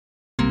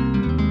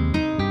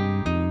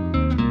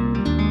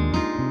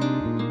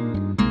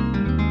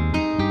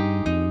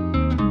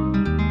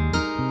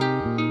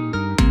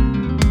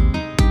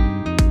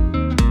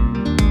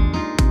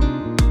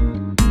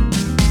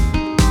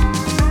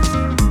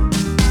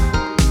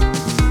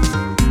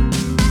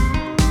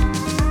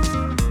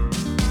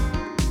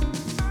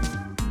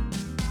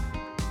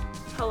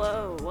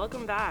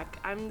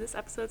I'm this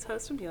episode's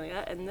host,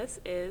 Amelia, and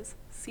this is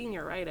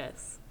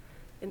Senioritis.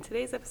 In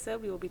today's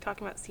episode, we will be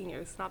talking about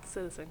seniors, not the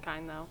citizen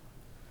kind, though.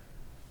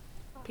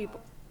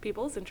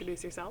 Peoples,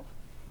 introduce yourself.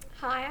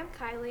 Hi, I'm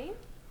Kylie.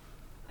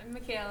 I'm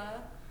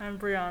Michaela. I'm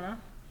Brianna.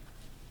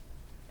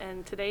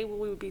 And today we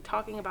will be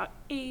talking about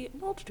a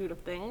multitude of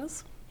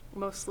things,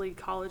 mostly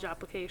college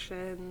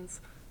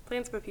applications,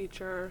 plans for the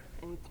future,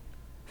 and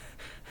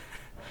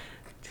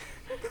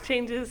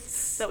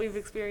changes that we've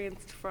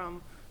experienced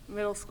from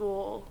middle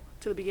school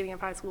to the beginning of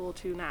high school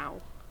to now.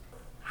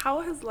 How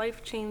has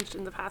life changed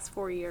in the past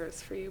 4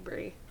 years for you,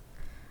 Bri?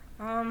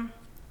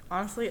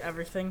 Honestly,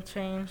 everything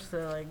changed.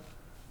 So,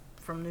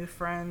 from new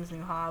friends,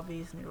 new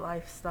hobbies, new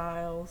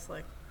lifestyles.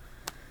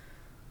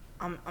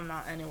 I'm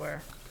not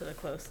anywhere to the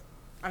close.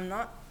 I'm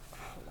not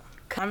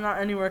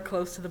anywhere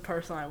close to the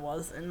person I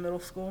was in middle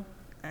school,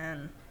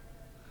 and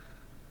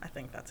I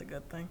think that's a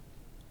good thing.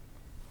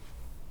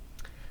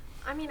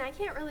 I mean, I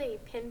can't really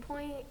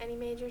pinpoint any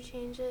major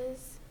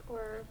changes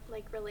or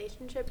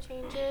relationship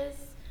changes.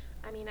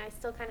 I mean, I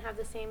still kind of have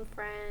the same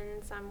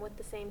friends. I'm with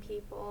the same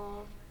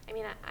people. I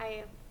mean,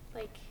 I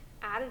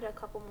added a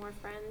couple more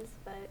friends,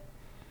 but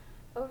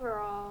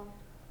overall,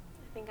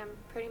 I think I'm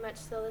pretty much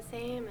still the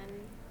same,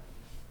 and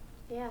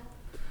yeah.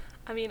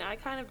 I mean, I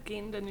kind of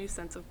gained a new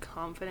sense of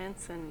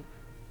confidence, and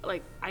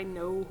I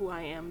know who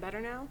I am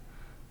better now.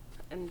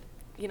 And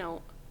I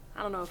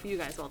don't know if you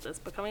guys felt this,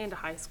 but coming into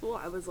high school,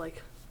 I was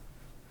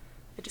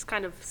I just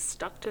kind of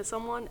stuck to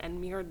someone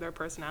and mirrored their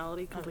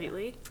personality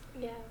completely.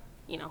 Yeah.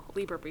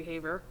 Libra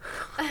behavior.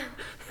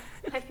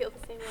 I feel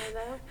the same way,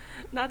 though.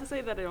 Not to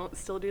say that I don't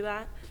still do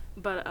that,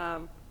 but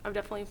I've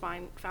definitely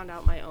found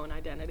out my own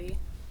identity.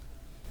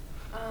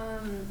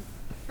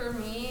 For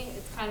me,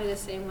 it's kind of the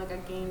same. I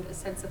gained a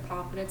sense of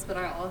confidence, but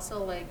I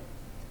also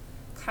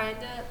kind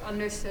of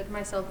understood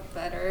myself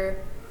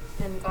better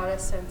and got a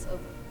sense of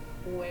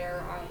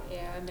where I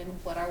am and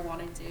what I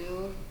want to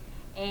do.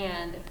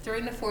 And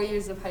during the 4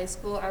 years of high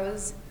school, I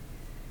was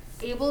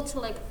able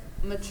to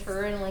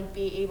mature and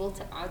be able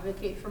to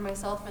advocate for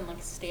myself and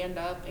stand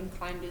up and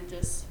kind of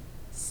just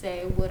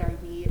say what I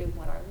need and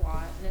what I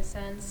want in a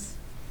sense.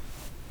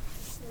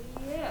 So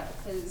yeah,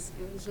 because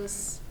it was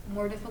just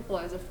more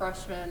difficult as a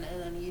freshman, and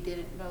then you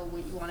didn't know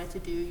what you wanted to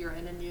do. You're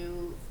in a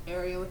new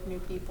area with new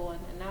people,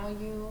 and now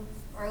you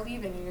are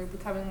leaving and you're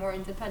becoming more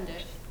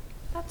independent.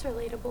 That's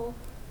relatable.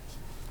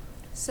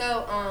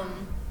 So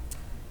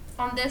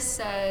on this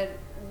side,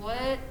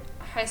 what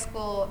high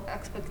school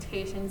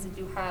expectations did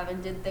you have,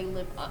 and did they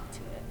live up to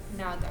it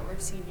now that we're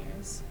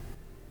seniors?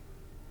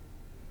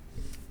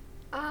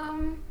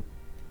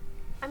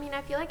 I mean,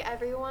 I feel like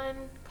everyone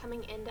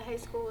coming into high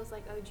school was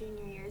oh,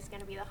 junior year is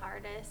going to be the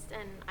hardest,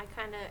 and I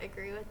kind of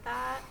agree with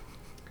that.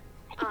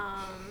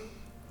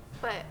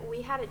 But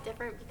we had it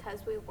different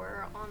because we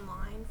were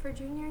online for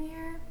junior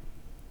year.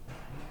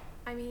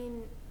 I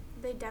mean,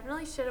 they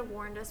definitely should have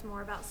warned us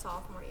more about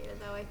sophomore year,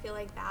 though. I feel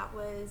like that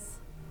was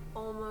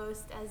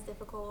almost as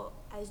difficult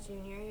as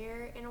junior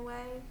year in a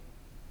way.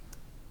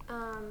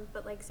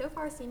 But so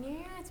far senior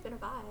year, it's been a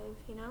vibe,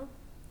 Yeah.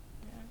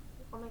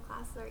 All my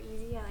classes are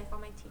easy. I like all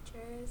my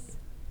teachers.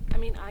 I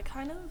mean, I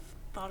kind of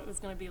thought it was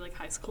going to be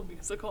High School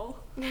Musical,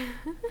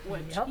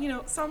 which,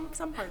 Yep.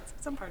 some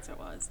parts it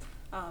was.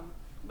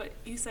 But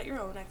you set your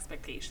own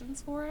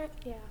expectations for it.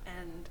 Yeah.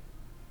 And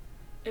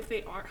if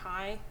they aren't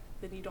high,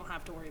 then you don't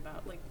have to worry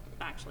about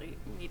actually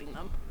meeting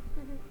them.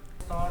 Mm-hmm.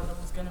 I thought it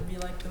was going to be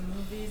like the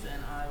movies,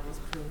 and I was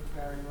proved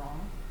very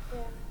wrong.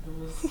 Yeah.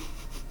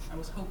 I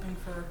was hoping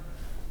for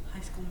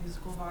High School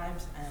Musical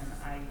vibes, and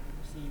I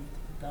received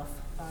Duff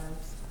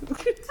vibes.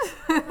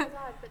 Oh my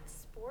god, but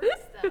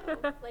sports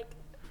though,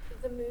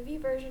 the movie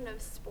version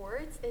of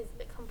sports is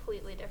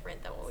completely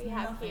different than what we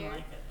have Nothing here. like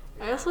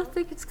it. I also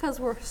think it's because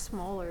we're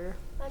smaller.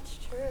 That's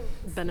true.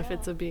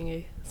 Benefits of being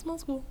a small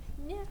school.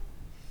 Yeah.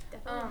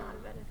 Definitely not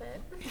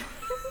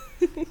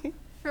a benefit.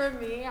 For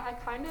me, I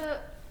kind of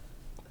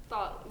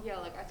thought,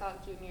 I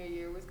thought junior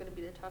year was going to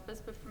be the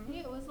toughest, but for me,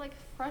 it was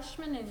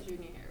freshman and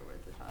junior year were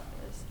the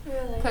toughest.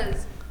 Really?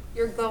 Because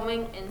you're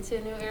going into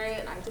a new area,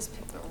 and I just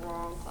picked the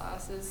wrong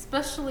classes,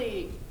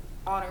 especially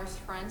honors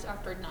French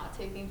after not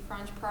taking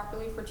French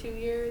properly for 2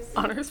 years.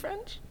 Honors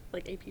French?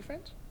 AP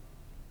French?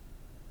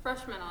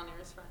 Freshman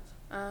honors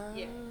French.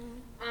 Yeah.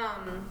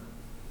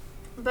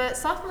 But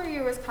sophomore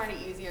year was kind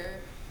of easier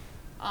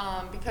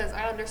because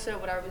I understood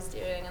what I was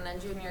doing, and then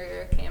junior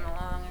year came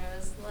along, and it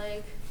was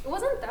it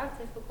wasn't that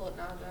difficult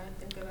now that I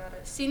think about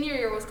it. Senior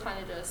year was kind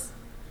of just,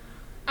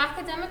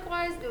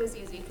 academic-wise, it was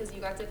easy because you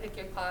got to pick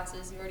your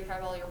classes, you already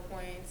have all your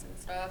points and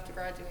stuff to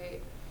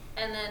graduate,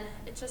 and then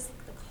it's just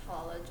the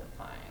college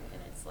applying,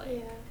 and it's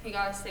you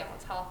got to stay on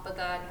top of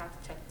that, you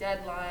have to check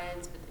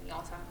deadlines, but then you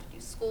also have to do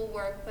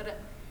schoolwork, but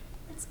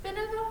it's been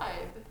a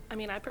vibe. I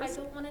mean, I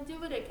don't want to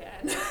do it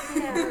again.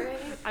 Yeah, right?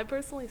 I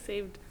personally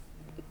saved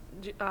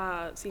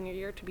senior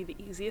year to be the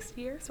easiest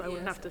year, so I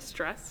wouldn't have to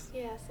stress.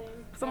 Yeah, same.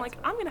 Because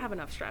I'm going to have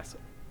enough stress.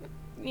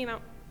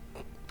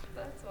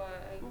 That's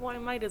why I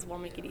might as well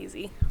make it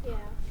easy. Yeah.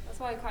 That's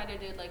why I kind of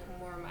did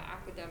more of my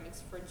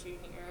academics for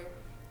junior,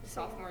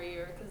 sophomore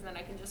year, because then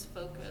I can just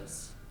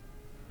focus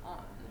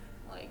on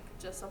like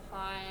just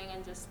applying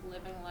and just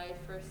living life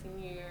for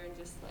senior year, and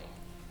just like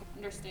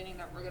understanding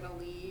that we're gonna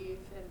leave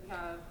and we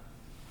have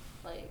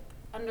like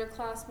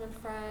underclassmen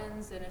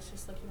friends, and it's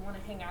just like you want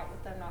to hang out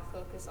with them, not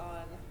focus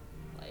on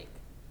like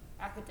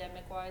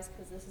academic wise,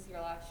 because this is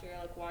your last year.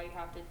 Like, why you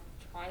have to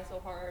try so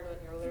hard when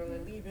you're literally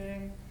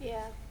leaving?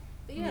 Yeah.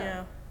 But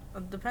Yeah.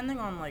 Depending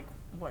on like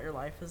what your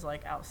life is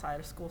like outside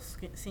of school,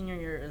 senior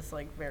year is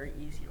like very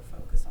easy to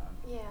focus on,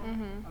 Yeah.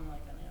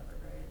 unlike any other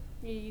grade.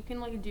 Yeah, you can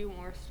like do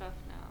more stuff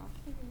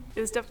now. It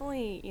was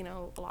definitely,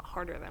 a lot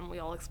harder than we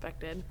all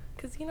expected.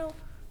 Because,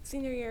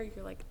 senior year,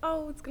 you're like,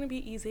 oh, it's going to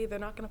be easy. They're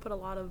not going to put a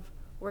lot of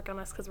work on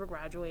us because we're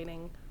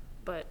graduating.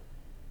 But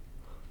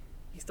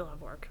you still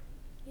have work.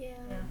 Yeah.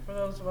 Yeah, for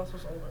those of us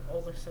with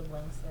older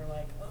siblings, they're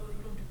like, oh,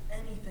 you don't do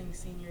anything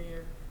senior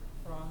year.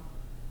 Wrong.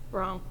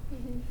 Wrong.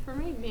 For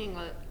me, being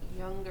a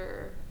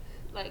younger,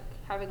 like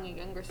having a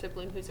younger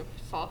sibling who's a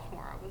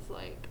sophomore, I was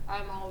like,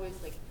 I'm always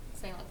like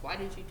saying like, why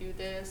did you do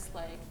this?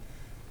 Like,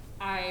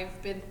 I've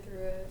been through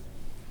it.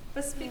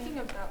 But speaking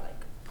of that,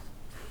 like,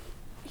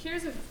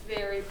 here's a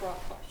very broad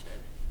question.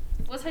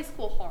 Was high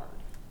school hard?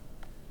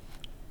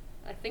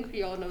 I think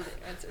we all know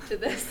the answer to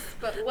this,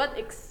 but what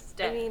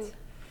extent? I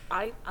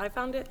mean, I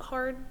found it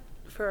hard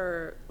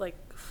for, like,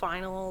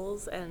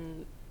 finals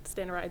and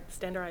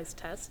standardized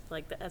tests,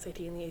 like the SAT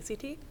and the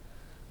ACT.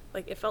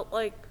 Like, it felt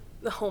like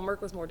the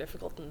homework was more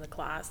difficult than the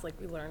class. Like,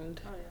 we learned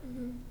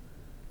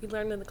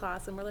in the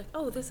class, and we're like,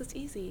 oh, this is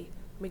easy.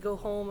 And we go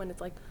home, and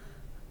it's like,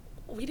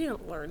 we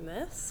didn't learn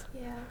this.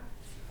 Yeah.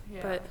 Yeah.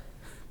 But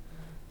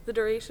the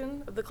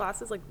duration of the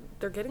classes, like,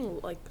 they're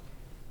getting, like,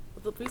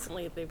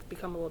 recently they've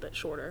become a little bit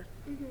shorter.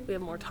 We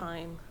have more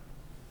time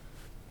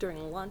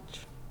during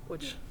lunch,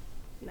 which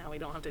now we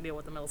don't have to deal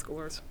with the middle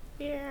schoolers.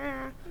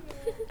 Yeah.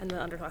 And the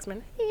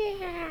underclassmen.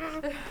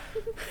 Yeah.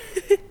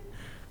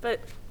 But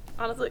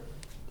honestly,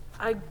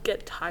 I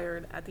get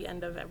tired at the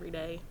end of every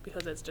day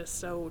because it's just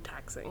so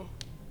taxing.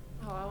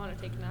 Oh, I want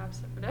to take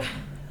naps every day.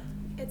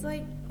 It's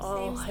like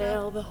All same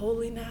hail stuff. the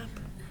holy nap.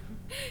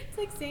 It's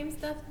like same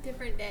stuff,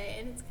 different day,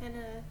 and it's kind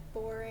of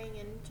boring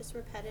and just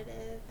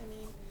repetitive. I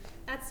mean,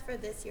 that's for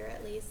this year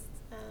at least.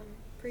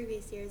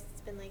 Previous years,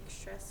 it's been like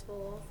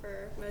stressful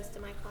for most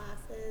of my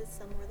classes,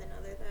 some more than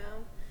other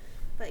though.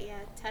 But yeah,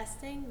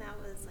 testing, that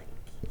was like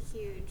a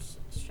huge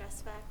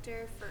stress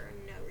factor for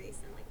no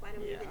reason. Like, why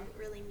do we even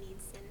really need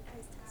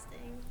standardized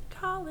testing?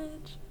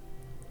 College.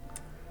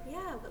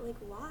 Yeah, but like,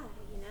 why,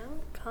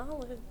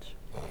 College.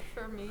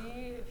 For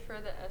me, for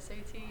the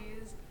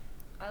SATs,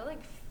 I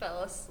like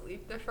fell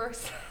asleep the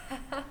first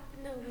half.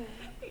 No way.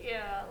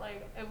 Yeah,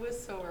 like it was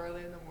so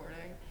early in the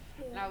morning,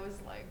 and I was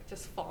like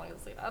just falling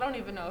asleep. I don't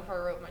even know if I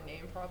wrote my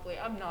name properly.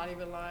 I'm not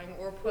even lying,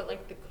 or put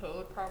like the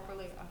code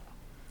properly.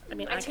 I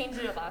mean, I changed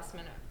it at last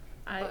minute.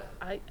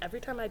 I every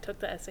time I took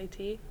the SAT,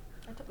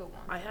 I took it once.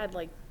 I had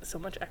like so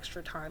much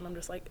extra time. I'm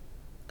just like,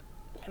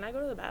 can I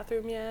go to the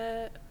bathroom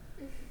yet?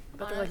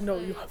 But they're like, no,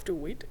 you have to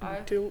wait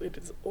until it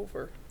is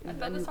over. I And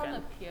thought then this you on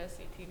can. the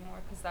PSAT more,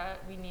 because that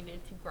we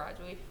needed to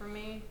graduate for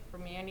me. For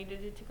me, I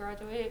needed it to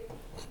graduate,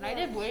 and I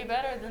did way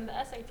better than the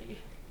SAT.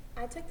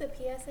 I took the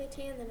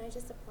PSAT and then I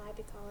just applied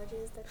to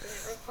colleges that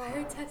didn't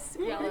require test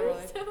scores. Yeah,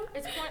 literally. So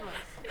It's pointless.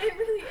 it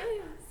really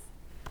is.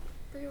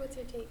 Brie, what's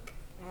your take?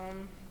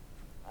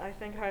 I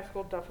think high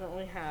school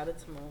definitely had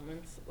its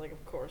moments. Like,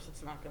 of course,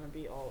 it's not going to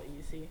be all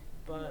easy,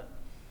 but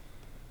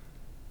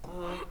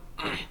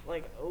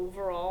like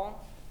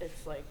overall,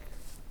 it's like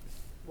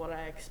what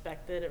I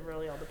expected. It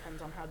really all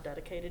depends on how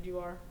dedicated you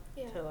are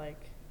Yeah, to like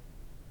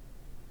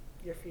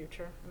your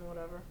future and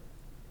whatever.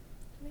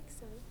 makes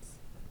sense.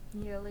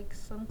 Yeah, like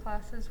some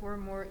classes were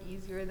more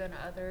easier than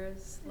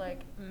others.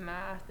 Like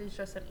math is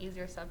just an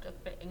easier subject,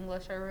 but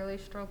English I really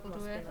struggled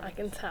Must be with. nice. I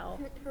can tell.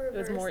 It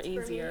was more Reversed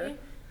for easier. me.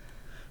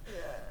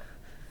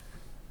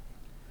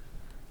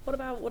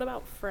 What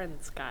about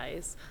friends,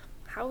 guys?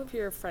 How have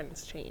your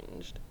friends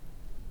changed?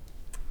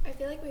 I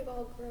feel like we've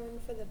all grown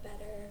for the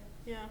better.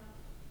 Yeah.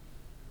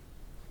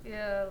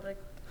 Yeah, like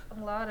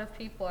a lot of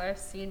people I've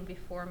seen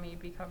before me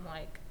become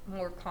like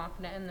more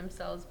confident in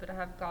themselves, but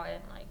have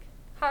gotten like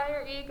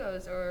higher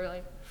egos, or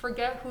like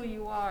forget who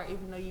you are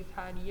even though you've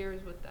had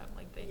years with them.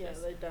 Like they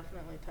just They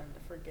definitely tend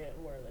to forget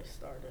where they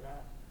started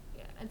at.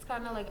 yeah. It's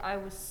kind of like I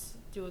was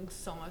doing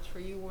so much for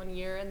you one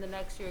year, and the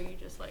next year you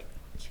just like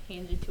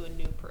change into a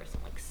new person.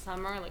 Like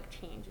summer like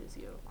changes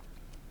you.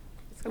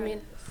 It's I mean,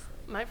 kinda just,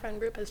 my friend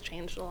group has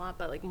changed a lot,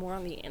 but like more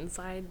on the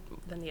inside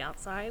than the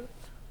outside.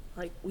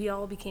 Like, we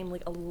all became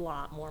like a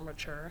lot more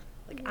mature.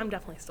 Like, I'm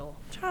definitely still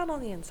a child on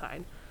the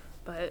inside,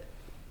 but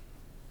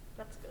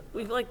That's good.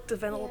 we've like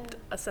developed Yeah.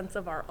 a sense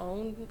of our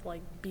own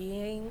like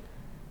being,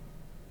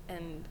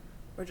 and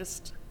we're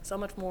just so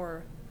much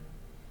more,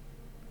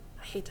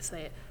 I hate to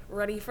say it,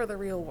 ready for the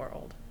real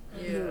world.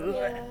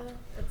 Yeah.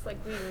 It's like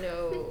we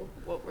know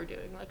what we're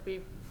doing. Like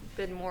we've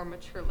been more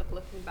mature. Like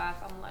looking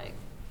back, I'm like,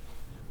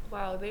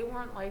 wow, they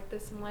weren't like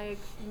this in like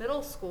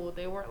middle school.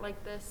 They weren't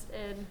like this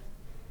in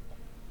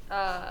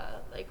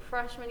like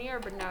freshman year.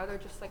 But now they're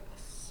just like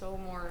so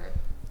more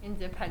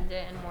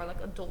independent and more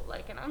like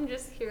adult-like, and I'm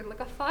just here like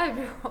a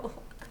 5-year-old.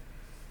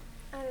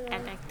 I don't know.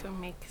 I like to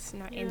make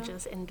snow Yeah.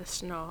 angels in the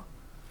snow.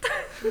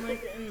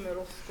 Like in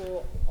middle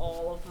school,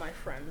 all of my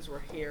friends were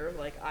here.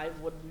 Like I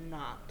would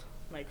not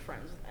make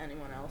friends with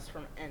anyone else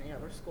from any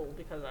other school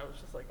because I was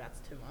just like, that's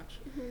too much.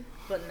 Mhm.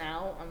 But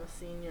now I'm a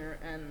senior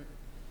and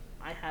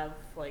I have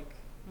like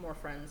more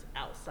friends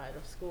outside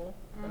of school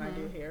than I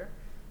do here,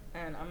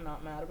 and I'm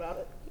not mad about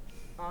it,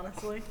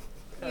 honestly.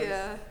 'Cause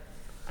Yeah.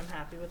 I'm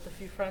happy with the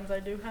few friends I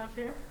do have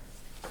here.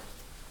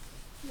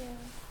 Yeah.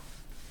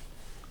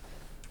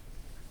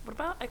 What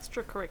about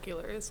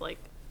extracurriculars, like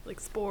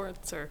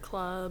sports or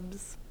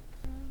clubs?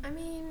 I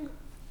mean,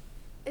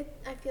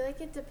 I feel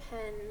like it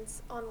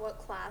depends on what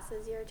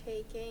classes you're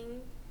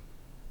taking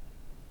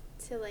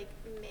to like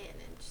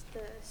manage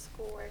the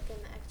schoolwork and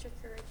the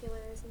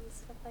extracurriculars and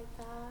stuff like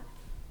that.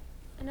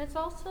 And it's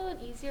also an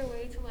easier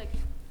way to like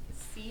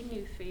see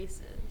new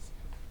faces,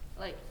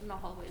 like in the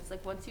hallways.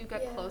 Like once you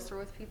get Yeah. closer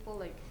with people,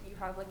 like you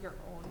have like your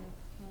own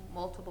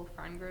multiple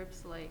friend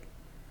groups. Like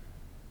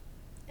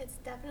It's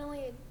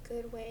definitely a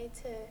good way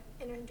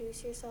to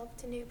introduce yourself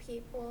to new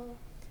people,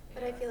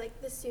 but I Yeah. feel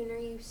like the sooner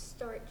you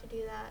start to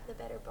do that, the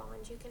better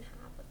bond you can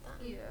have with them.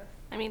 yeah,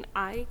 I mean,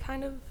 I'd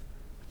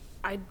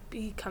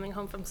be coming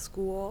home from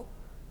school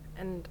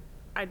and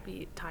I'd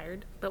be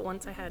tired, but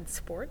once I had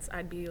sports,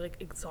 I'd be like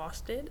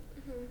exhausted,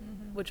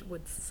 Mm-hmm. which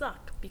would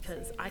suck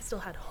because Same. I still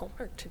had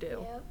homework to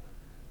do. Yep.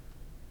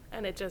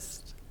 And it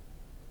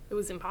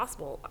was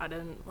impossible. I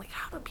didn't, like,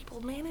 how do people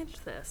manage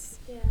this?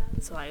 Yeah.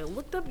 So I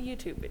looked up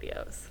YouTube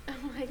videos Oh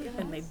my gosh.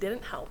 and they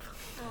didn't help.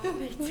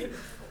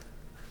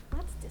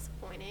 That's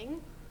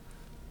disappointing.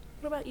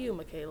 What about you,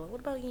 Michaela? What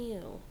about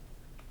you?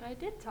 I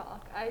did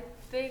talk. I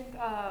think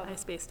I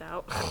spaced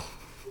out.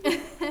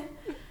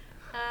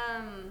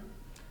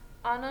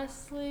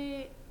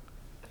 honestly,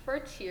 for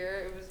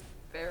cheer, it was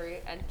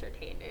very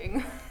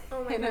entertaining.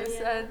 Oh my in God, a yeah.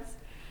 sense.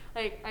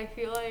 Like I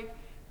feel like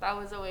that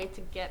was a way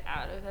to get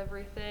out of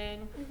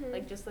everything. Mhm.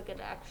 Like just like an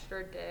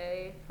extra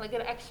day, like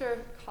an extra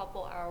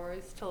couple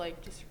hours to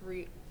like just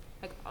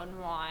like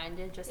unwind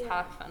and just Yeah.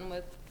 have fun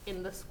with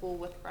in the school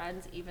with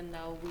friends, even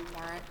though we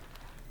weren't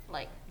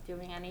like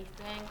doing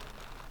anything.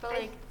 But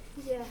like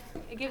Yeah.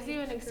 it gives I you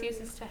an agree.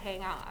 excuse to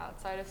hang out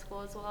outside of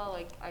school as well,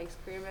 like ice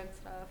cream and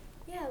stuff.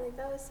 Yeah, like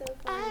that was so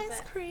fun.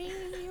 Ice but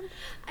cream.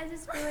 I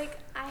just feel like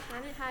I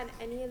hadn't had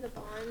any of the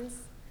bonds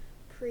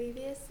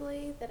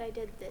previously that I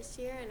did this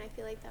year, and I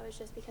feel like that was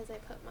just because I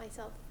put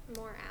myself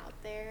more out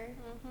there.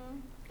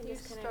 I You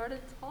just kinda-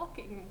 started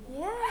talking.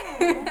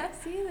 Yeah.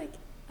 See, like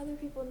other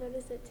people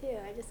noticed it too.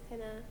 I just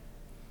kind of,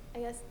 I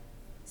guess,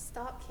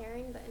 stopped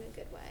caring, but in a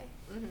good way.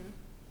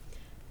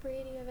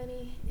 Bree, do you have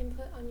any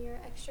input on your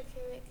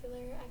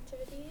extracurricular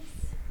activities?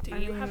 Do I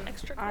you have mean,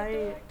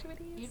 extracurricular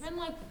activities? Even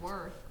like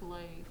work,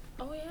 like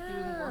Oh doing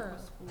yeah. work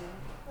with school.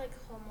 Like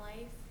home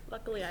life?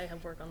 Luckily, I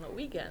have work on the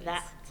weekends.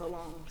 That's a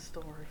long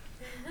story.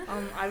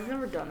 I've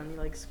never done any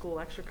like school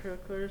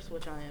extracurriculars,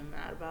 which I am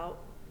mad about,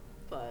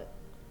 but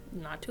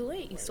Not too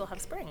late. You still have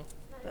spring.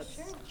 That's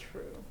that's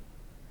true. true.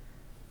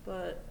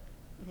 But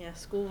yeah,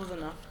 school was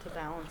enough to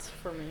balance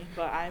for me.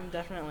 But I'm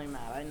definitely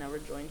mad. I never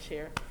joined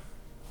cheer.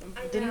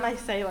 I Didn't know. I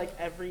say like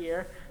every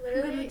year? I'm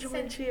Literally,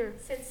 gonna join cheer.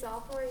 since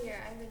sophomore year,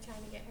 I've been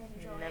trying to get her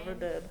to join. Never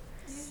did.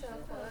 So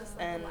close,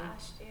 like And-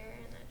 last year,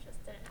 and it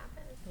just didn't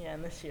happen. Yeah,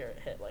 and this year it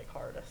hit like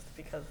hardest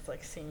because it's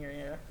like senior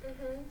year.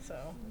 Mhm.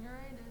 So You're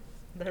right.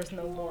 there's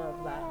no more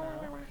of that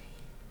now.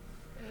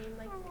 I mean,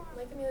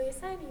 like Amelia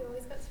said, you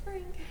always got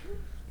spring.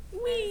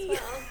 Wee.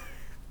 As well.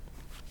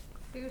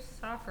 Do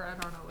soccer. I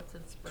don't know what's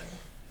in spring.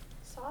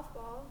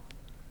 Softball.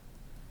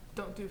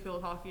 Don't do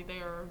field hockey.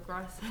 They are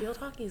aggressive. Field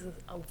hockey is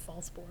a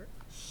fall sport,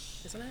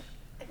 isn't it?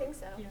 I think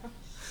so.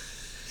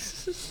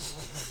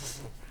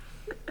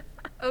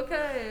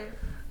 Okay.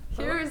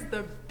 Here's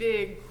the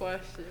big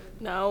question.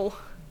 No.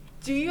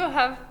 Do you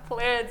have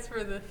plans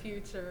for the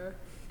future?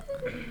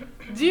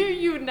 Do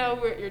you know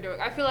what you're doing?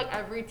 I feel like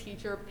every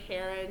teacher,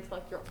 parent,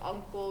 like your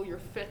uncle, your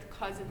fifth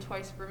cousin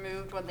twice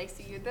removed, when they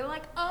see you, they're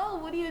like, "Oh,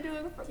 what are you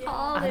doing for Yeah.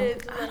 college?"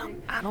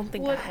 I don't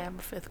think what- I have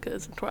a fifth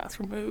cousin twice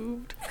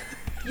removed.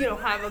 You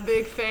don't have a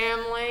big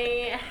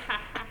family.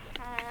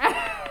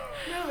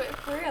 No, but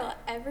for real,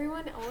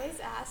 everyone always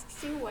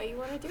asks you what you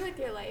want to do with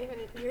your life,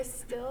 and you're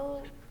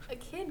still a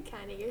kid,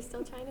 kind of. You're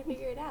still trying to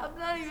figure it out. I'm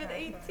not even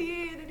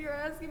 18, and you're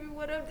asking me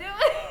what I'm doing.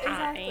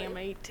 Exactly. I am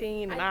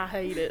 18 and I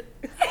hate it.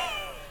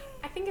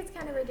 I think it's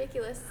kind of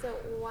ridiculous to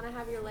want to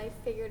have your life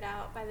figured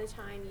out by the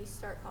time you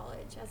start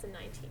college as a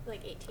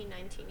 18,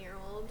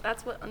 19-year-old.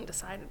 That's what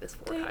undecided is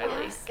for, Wait,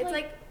 Kylie. yes. It's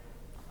like,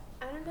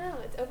 I don't know,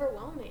 it's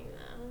overwhelming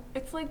though.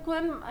 It's like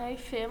when my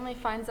family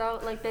finds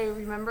out, like they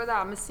remember that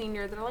I'm a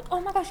senior. They're like, "Oh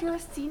my gosh, you're a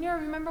senior!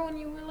 Remember when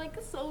you were like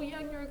so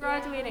young, you were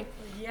graduating?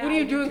 Yeah, what are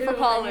you me doing for too.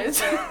 college?"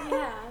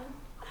 Yeah.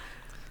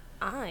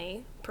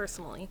 I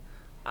personally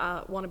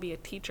want to be a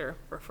teacher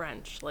for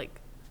French, like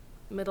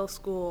middle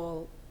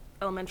school,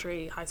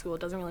 elementary, high school.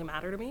 It doesn't really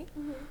matter to me.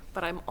 Mhm.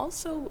 But I'm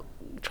also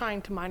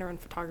trying to minor in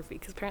photography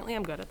because apparently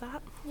I'm good at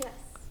that. Yes.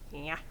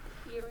 Yeah.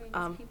 Earrings,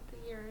 Um, keep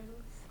the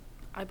earrings.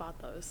 I bought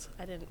those.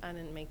 I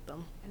didn't make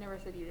them. I never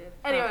said you did.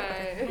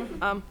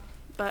 Anyway.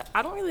 But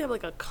I don't really have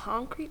like a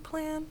concrete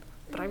plan,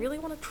 but I really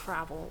want to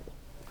travel.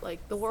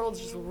 Like the world's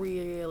just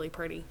really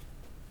pretty,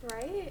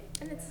 Right?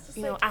 And it's just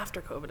you know,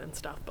 after COVID and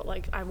stuff, but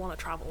like I want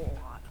to travel a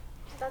lot.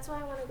 that's why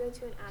I want to go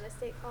to an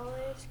out-of-state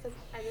college, because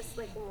I just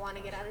like want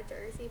to get out of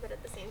Jersey, but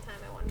at the same time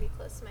I want to be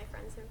close to my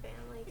friends and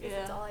family, because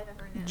it's Yeah. all I've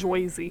ever known.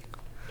 Joyzy.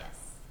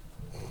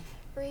 Yes.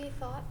 Bree,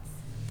 thoughts?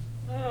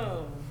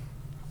 Oh,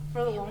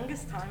 for the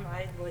longest time,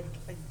 I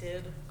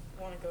did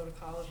want to go to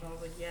college, and I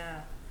was like,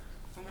 yeah,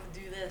 I'm gonna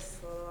do this,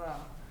 blah, blah, blah.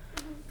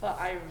 But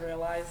I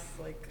realized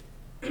like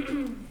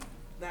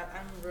that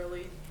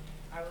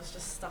I was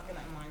just stuck in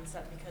that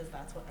mindset because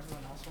that's what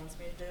everyone else wants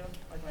me to do,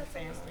 like my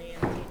family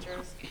and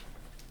teachers.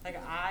 Like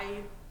I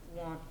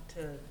want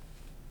to,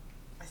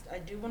 I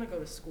do want to go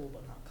to school,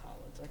 but not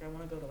college. Like I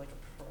want to go to like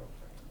a program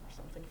or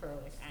something for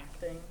like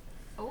acting,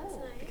 Oh, That's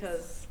nice.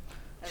 because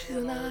She's an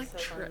everyone always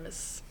says I'm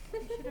actress. you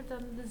should have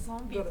done the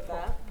zombie good at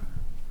part. that.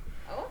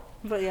 Oh,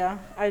 But yeah,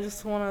 I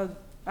just want to,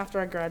 after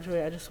I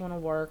graduate, I just want to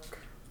work,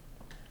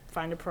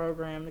 find a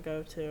program to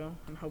go to,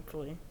 and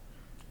hopefully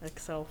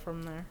excel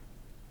from there.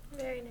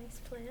 Very nice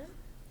plan.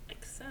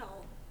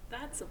 Excel.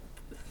 That's a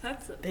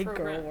Big girl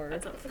program. word.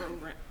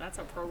 That's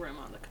a program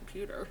on the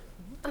computer.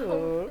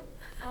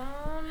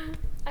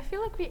 I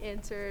feel like we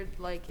answered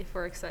like if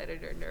we're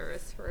excited or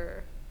nervous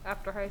for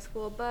after high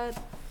school, but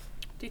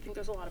Do you think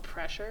there's a lot of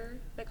pressure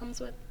that comes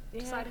with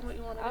deciding what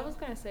you want to do? I was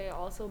gonna say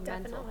also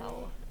mental Definitely.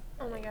 health.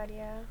 Oh my god,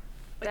 yeah.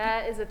 Like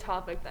That is a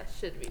topic that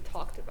should be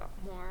talked about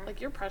more. Like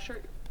the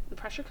pressure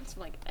comes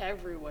from like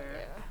everywhere.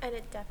 yeah. And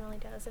it definitely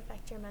does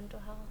affect your mental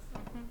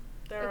health.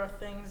 There are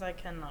things I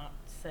cannot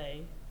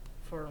say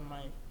for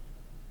my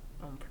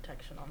own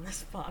protection on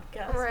this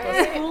podcast. Right.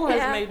 But school has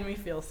Yeah. made me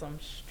feel some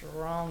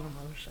strong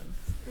emotions.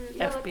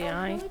 Yeah, like, I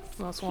FBI, feel like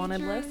most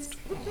wanted list.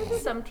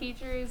 Some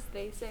teachers,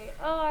 they say,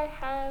 oh, I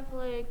have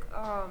like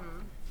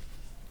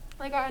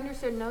I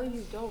understand. No,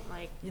 you don't.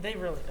 Like, They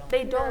really don't.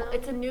 they don't. No.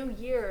 It's a new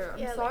year. I'm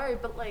Yeah, like- sorry,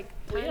 but like,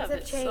 We Times have have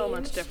it so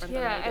much changed. different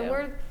yeah, than and we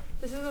do.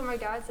 this is what my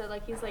dad said.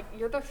 Like, he's like,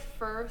 you're the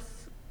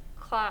first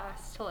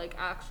class to like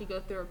actually go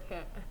through a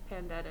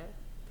pandemic.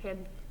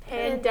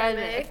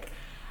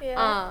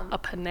 Yeah. A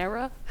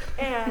Panera.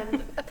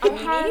 And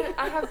panini?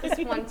 I have this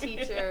one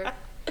teacher,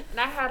 and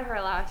I had her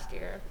last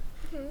year,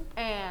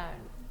 and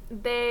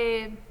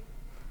they,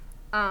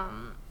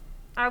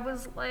 I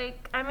was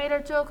like, I made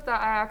a joke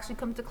that I actually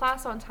come to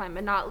class on time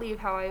and not leave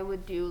how I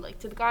would do like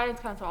to the guidance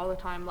counselor all the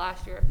time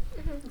last year.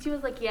 And she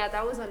was like, yeah,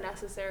 that was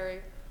unnecessary.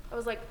 I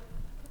was like,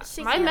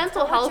 She my can't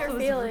mental tell what health you're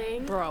was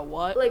feeling. Bro,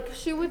 what? like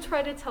she would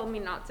try to tell me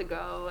not to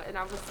go, and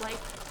I was like,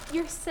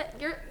 you're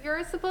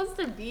supposed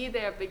to be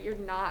there, but you're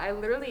not. I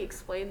literally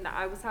explained that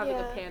I was having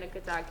Yeah. a panic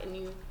attack, and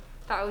you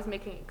thought I was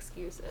making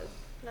excuses.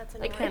 That's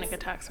Like, annoying. Panic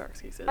attacks are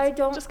excuses. I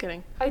don't- Just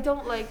kidding. I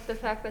don't like the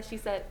fact that she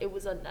said it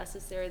was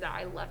unnecessary that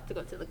I left to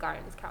go to the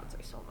guidance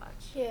counselor so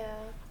much. Yeah.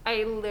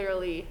 I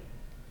literally,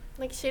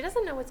 Like, she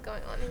doesn't know what's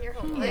going on in your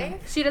home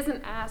life. she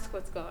doesn't ask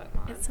what's going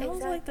on. It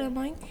sounds like they Exactly.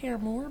 might care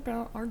more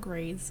about our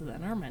grades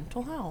than our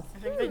mental health. I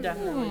think they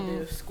definitely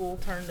do. School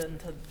turned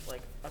into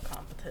like a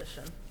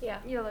competition. Yeah.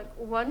 You know, like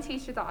one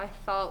teacher that I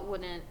felt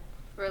wouldn't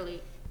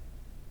really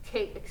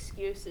take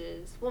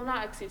excuses, well,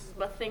 not excuses,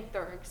 but think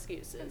they're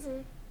excuses.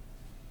 Mhm.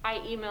 I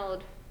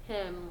emailed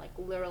him like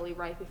literally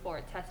right before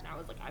a test, and I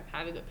was like, I'm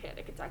having a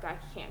panic attack. I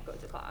can't go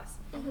to class.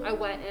 I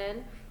went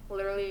in,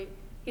 literally.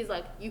 He's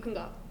like, you can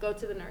go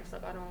to the nurse.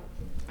 Like, I don't.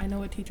 I know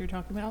what teacher you're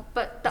talking about.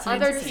 But the It's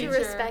other Does she teacher,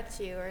 respect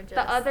you or just?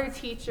 the other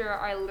teacher,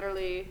 I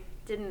literally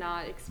did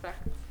not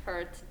expect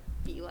her to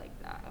be like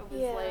that. I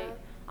was Yeah. like,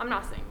 I'm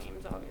not saying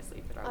names,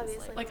 obviously, but I was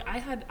Obviously. like, Like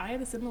I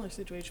had a similar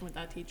situation with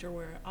that teacher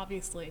where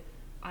obviously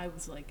I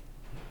was like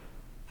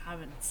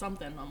having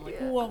something. I'm like,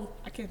 Yeah. well,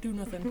 I can't do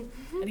nothing.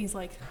 And he's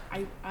like,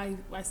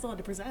 I still had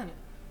to present.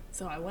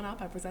 So I went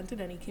up, I presented,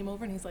 and he came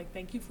over and he's like,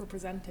 thank you for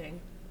presenting.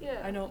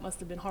 yeah. I know it must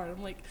have been hard.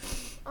 I'm like,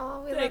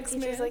 Oh, we Thanks,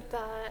 love teachers man. like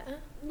that.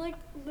 Like,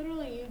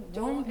 literally, you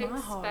Warmed don't my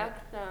heart.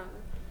 expect them.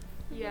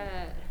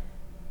 Yeah.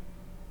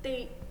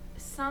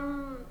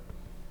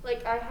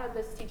 Like, I had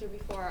this teacher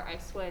before I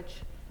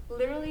switched,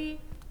 literally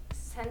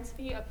sent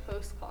me a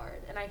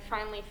postcard, and I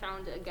finally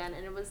found it again,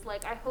 and it was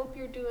like, I hope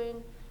you're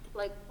doing,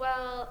 like,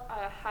 well,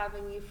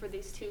 having you for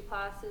these 2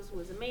 classes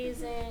was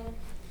amazing.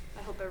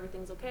 I hope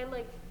everything's okay.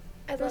 Like,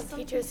 I there's love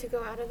something- teachers who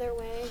go out of their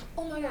way.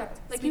 oh my god.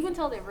 Like, you can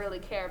tell they really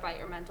care about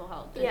your mental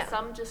health. And Yeah.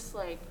 some just,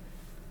 like,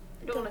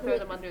 I don't want to throw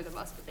them under the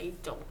bus, but they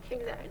don't care.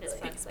 Exactly. In a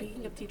sense, like,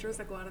 Speaking of teachers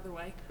that go out of their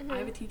way, I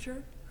have a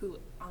teacher who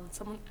on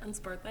someone's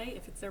birthday,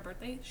 if it's their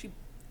birthday, she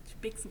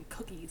bakes some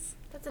cookies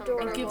That's And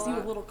adorable. and gives you a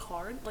Adorable. little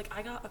card. Like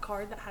I got a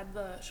card that had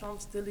the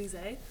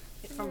Champs-Élysées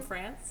from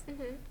France,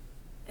 Mhm.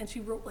 and she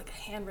wrote like a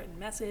handwritten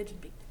message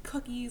and baked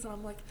cookies, and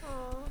I'm like,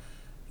 Aw.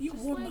 you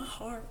Just warmed my like-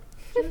 heart.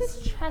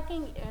 just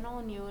checking in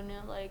on you, and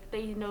like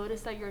they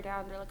notice that you're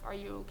down. They're like, "Are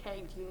you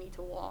okay? Do you need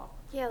to walk?"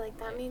 Yeah, like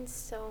that Like- means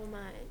so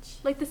much.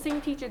 Like the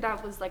same teacher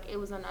that was like, it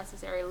was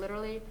unnecessary.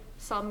 Literally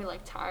saw me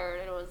like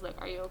tired and was like,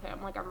 "Are you okay?"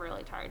 I'm like, "I'm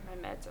really tired. My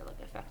meds are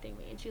like affecting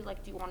me." And she's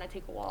like, "Do you want to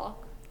take a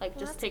walk? Like Well,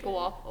 just that's take a good.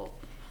 walk." Oh,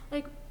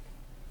 like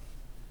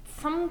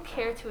some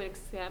care to an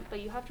extent, but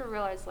you have to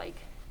realize like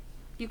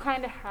you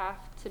kind of have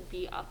to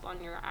be up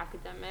on your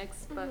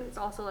academics, but Mhm. it's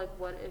also like,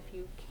 what if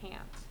you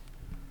can't?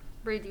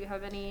 Bree, do you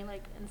have any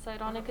like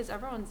insight on it? Because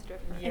everyone's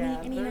different.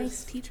 Any there's-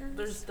 nice teachers?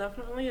 There's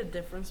definitely a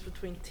difference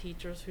between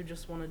teachers who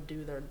just want to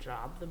do their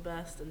job the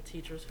best and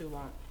teachers who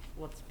want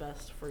what's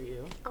best for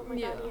you. Oh my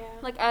god, yeah.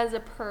 Like as a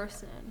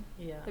person,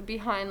 Yeah. like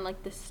behind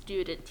like the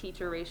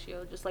student-teacher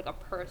ratio, just like a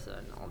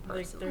person on Like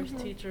person. there's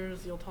Mhm.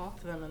 teachers, you'll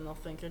talk to them and they'll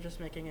think you're just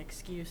making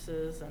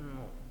excuses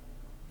and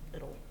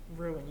it'll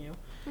ruin you.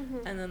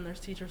 Mhm. And then there's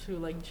teachers who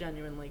like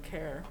genuinely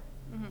care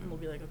and they'll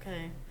be like,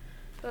 okay.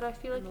 But I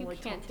feel like and you they'll,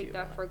 like, can't talk to take you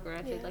that about for it.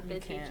 granted. Yeah. Like You the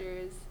can't.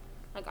 teachers,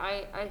 like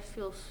I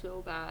feel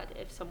so bad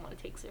if someone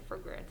takes it for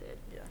granted.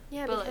 Yeah.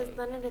 Yeah, But, because like-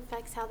 then it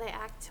affects how they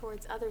act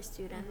towards other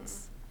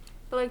students.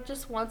 But like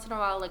just once in a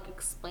while, like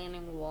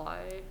explaining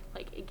why,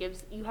 like it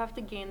gives, you have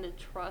to gain the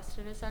trust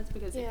in a sense,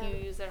 because Yeah. if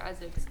you use it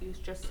as an excuse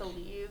just to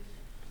leave,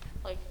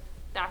 like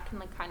that can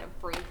like kind of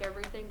break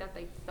everything that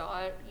they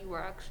thought you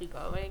were actually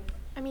going.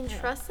 I mean, Yeah.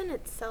 trust in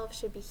itself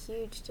should be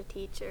huge to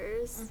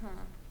teachers.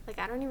 Like,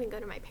 I don't even go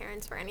to my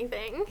parents for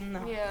anything.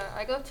 No. Yeah,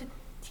 I go to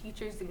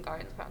teachers and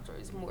guidance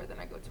counselors more than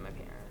I go to my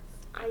parents.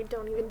 I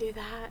don't even do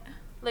that.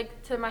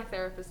 Like to my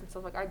therapist and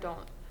stuff, like I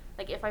don't.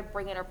 Like if I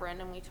bring it up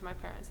randomly to my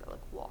parents, they're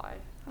like, "Why?"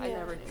 I Yeah.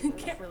 never knew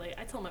this. Can't relate.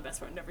 I tell my best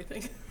friend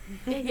everything.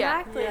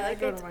 Exactly. Yeah, I like,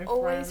 go to it's my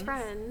always friends.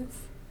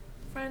 friends.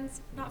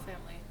 Friends, not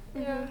family.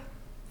 Yeah.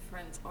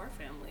 Friends are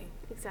family.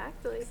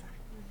 Exactly.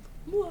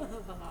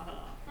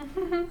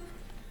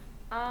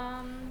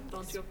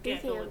 Don't you Speaking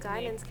giggle of with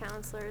guidance me.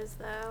 counselors,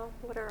 though,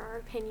 what are our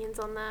opinions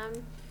on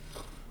them?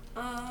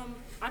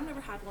 I've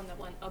never had one that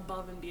went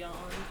above and beyond,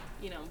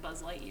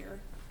 Buzz Lightyear.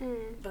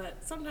 Mm.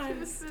 But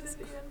sometimes,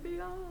 and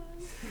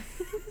beyond.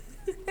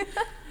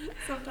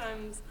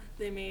 sometimes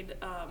they made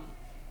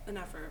an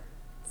effort.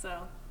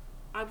 So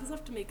I was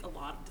left to make a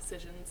lot of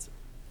decisions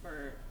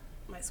for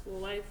my school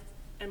life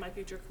and my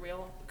future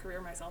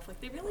career myself.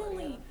 Like they really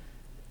only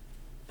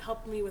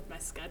helped me with my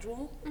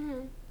schedule.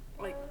 Mm-hmm.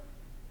 Like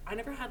I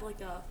never had like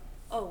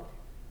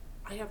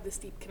I have this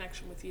deep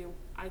connection with you.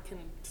 I can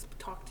just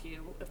talk to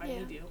you if I Yeah.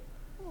 need you.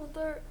 Well,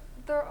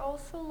 they're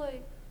also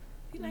like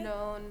You know?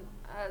 known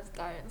as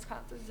guidance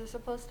counselors. They're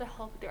supposed to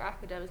help with their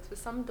academics, but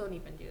some don't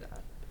even do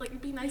that. Like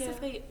it'd be nice Yeah.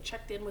 if they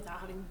checked in without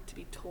having to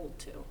be told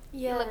to.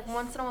 Yeah. Like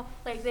once in a while,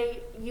 like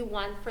you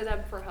went for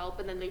them for help,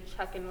 and then they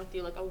check in with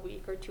you like a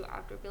week or two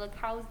after, be like,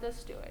 "How's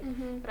this doing?"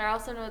 Mm-hmm. But I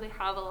also know they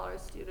have a lot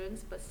of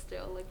students, but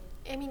still, like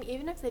I mean,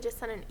 even if they just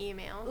send an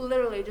email.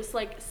 literally just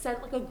like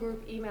send like a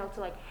group email to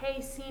like,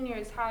 "Hey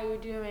seniors, how you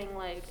doing?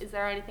 Like, is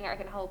there anything I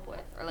can help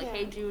with?" Or like, Yeah.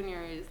 "Hey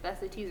juniors, the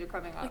SATs are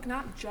coming up." Like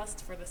not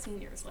just for the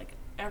seniors, like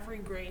every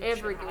grade.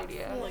 Every should have, grade,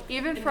 yeah. Like,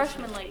 Even initiative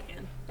freshmen, like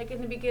taken.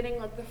 in the beginning,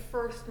 like the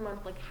first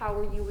month, like how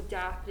are you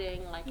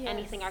adapting? Like Yes.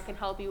 anything I can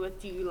help you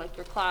with? Do you like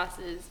your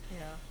classes?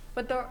 Yeah.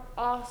 But they're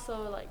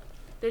also like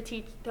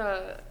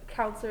the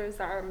counselors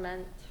that are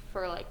meant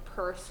for like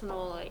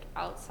personal, like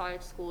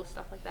outside school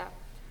stuff like that.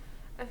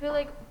 I feel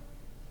like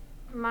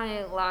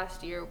my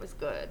last year was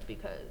good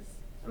because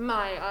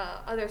my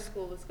other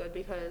school was good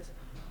because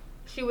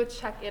she would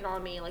check in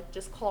on me, like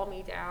just call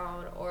me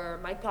down, or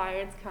my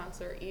guidance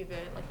counselor even,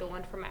 like the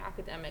one for my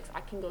academics,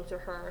 I can go to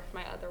her,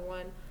 my other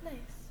one. Nice.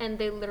 And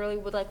they literally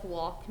would like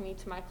walk me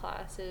to my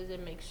classes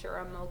and make sure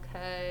I'm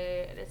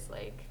okay. And it's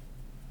like,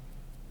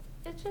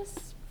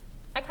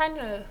 I kind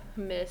of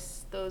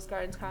miss those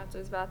guidance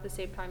counselors, but at the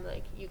same time,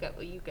 like you get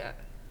what you get.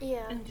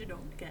 Yeah. And you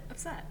don't get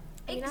upset.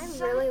 I mean, I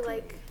really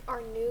like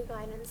our new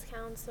guidance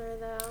counselor,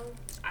 though.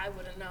 I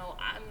wouldn't know.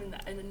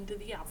 I'm into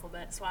the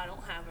alphabet, so I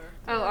don't have her.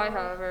 Oh, I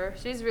have her.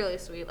 She's really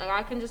sweet. Like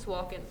I can just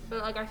walk in, but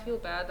like I feel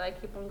bad that I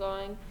keep on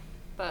going.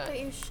 But But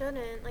you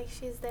shouldn't. Like,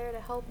 she's there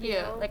to help you.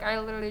 yeah, like I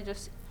literally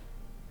just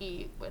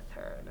eat with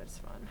her and it's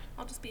fun.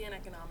 I'll just be in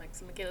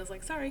economics, and Michaela's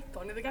like, "Sorry,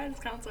 going to the guidance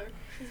counselor."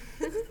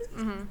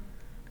 Mhm.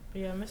 But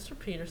yeah, Mr.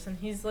 Peterson,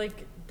 he's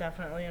like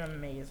definitely an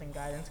amazing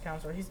guidance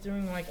counselor. He's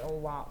doing like a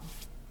lot,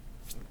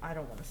 I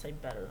don't want to say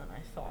better than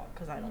I thought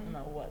because I don't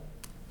know what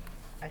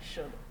I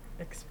should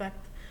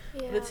expect.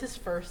 Yeah. But it's his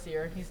first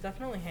year and he's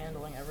definitely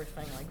handling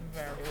everything like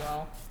very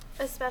well.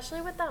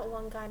 Especially with that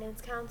one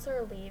guidance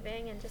counselor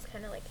leaving and just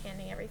kind of like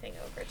handing everything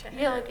over to him.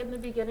 Yeah, like in the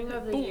beginning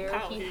of the Ooh, year,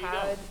 pal, he here you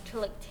had to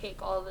like take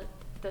all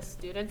the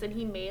students, and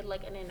he made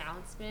like an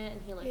announcement,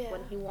 and he like Yeah.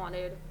 when he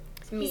wanted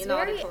to meet He's in the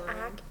very auditorium.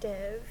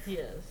 active. He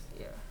is.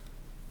 Yeah.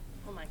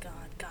 Oh my God,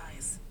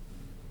 guys!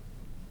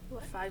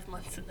 What? 5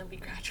 months and then we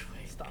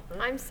graduate. Stop it.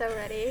 I'm so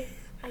ready.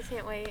 I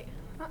can't wait.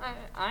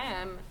 I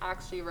am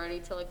actually ready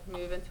to like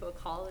move into a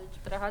college,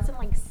 but it hasn't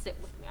like sit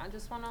with me. I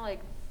just want to like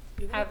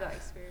You're gonna- have that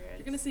experience.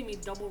 You're gonna see me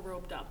double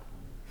robed up.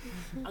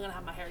 I'm gonna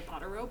have my Harry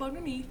Potter robe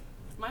underneath,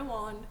 with my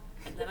wand,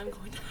 and then I'm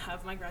going to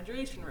have my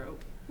graduation robe.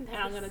 And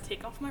I'm going to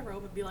take off my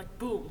robe and be like,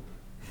 boom,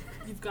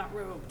 you've got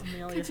robed.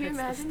 Amelia Could you hits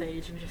imagine? the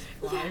stage and just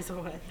flies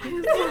away. I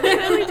was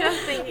literally just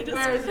thinking.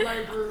 Where's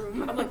my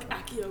broom? I'm like,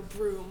 Accio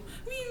broom.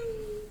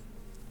 Whew.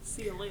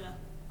 See you later.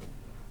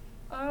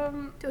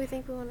 Do we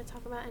think we want to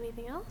talk about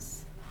anything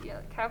else? Yeah,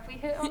 have we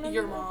hit on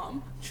Your anything?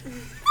 mom.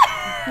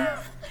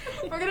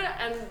 We're gonna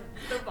end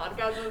the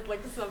podcast with like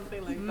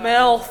something like that.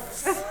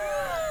 MILFs.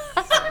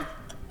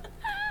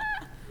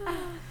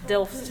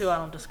 DILFs too, I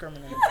don't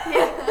discriminate.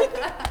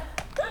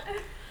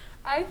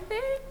 I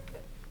think.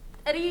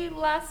 Any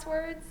last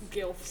words?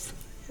 Gilfs.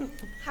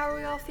 How are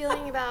we all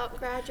feeling about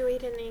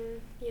graduating,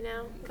 going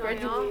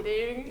off?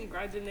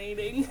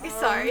 Graduating.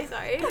 Sorry.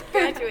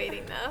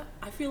 Graduating, though.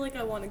 I feel like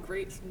I want to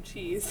grate some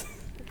cheese.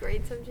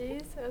 Grade some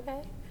G's,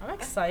 okay. I'm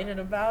excited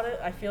about it.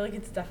 I feel like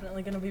it's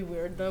definitely going to be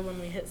weird though when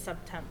we hit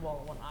September.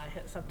 Well, when I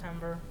hit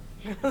September.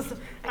 Because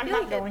I'm feel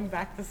not like it- going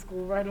back to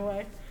school right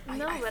away.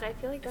 No, but I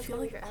feel like that's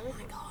gonna be for oh my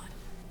everything. god.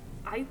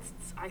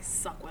 I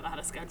suck without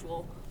a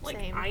schedule. Like,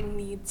 Same. I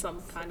need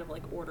some kind of,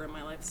 like, order in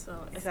my life, so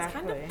it's kind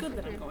Exactly. of good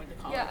that I'm going to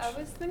college. Yeah, I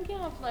was thinking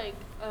of like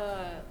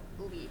a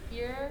leap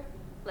year,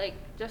 like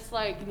just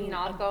like You mean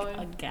not going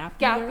a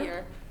gap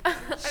year. I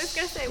was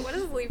gonna say, what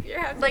does leap year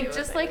have to do Like with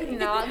just like anything?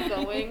 not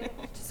going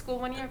to school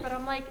one year, but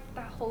I'm like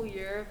that whole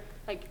year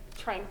like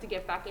trying to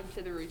get back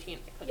into the routine.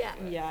 I couldn't Yeah.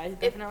 do it. Yeah, I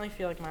definitely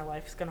feel like my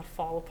life's going to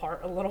fall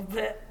apart a little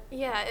bit.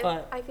 Yeah,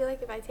 But- I feel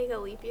like if I take a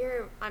leap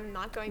year, I'm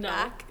not going No,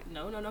 back.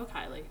 no,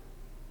 Kylie.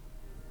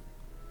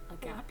 A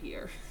gap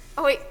year.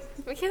 Oh wait,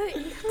 Michaela,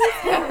 you have to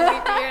say a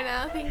leap year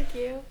now. Thank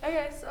you.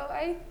 Okay, so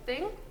I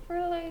think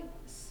we're like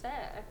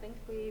set. I think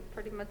we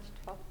pretty much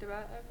talked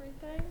about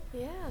everything.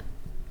 Yeah.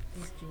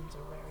 These jeans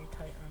are very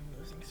tight. I'm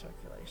losing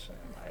circulation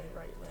in my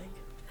right leg.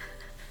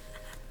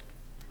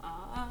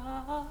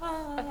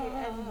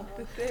 Okay, and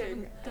the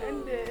thing.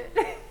 End it.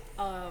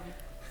 I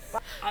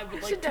would I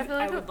like should to. I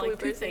definitely would put like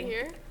to bloopers in thank.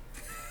 here.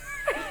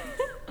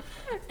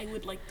 I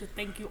would like to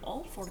thank you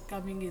all for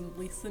coming and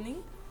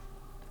listening.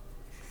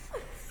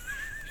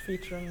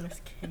 Featuring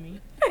Miss Kimmy.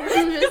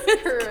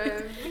 Miss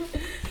Corinne.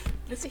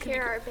 Miss To Kimmy,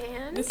 hear our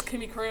band. Miss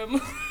Kimmy Krim.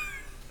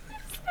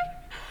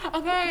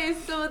 Okay,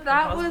 so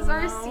that was husband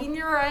our now.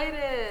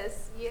 senioritis.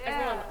 Yeah.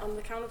 Everyone, on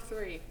the count of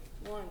 3.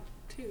 1,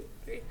 2,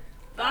 3.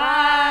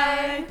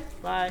 Bye.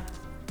 Bye.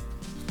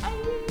 Bye.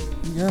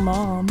 Your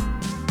mom.